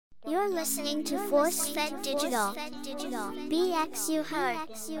You're listening to Force Fed Digital. BX you heard.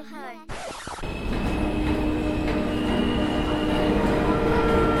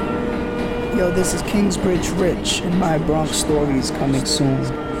 Yo, this is Kingsbridge Rich, and My Bronx Story is coming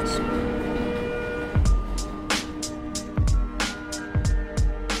soon.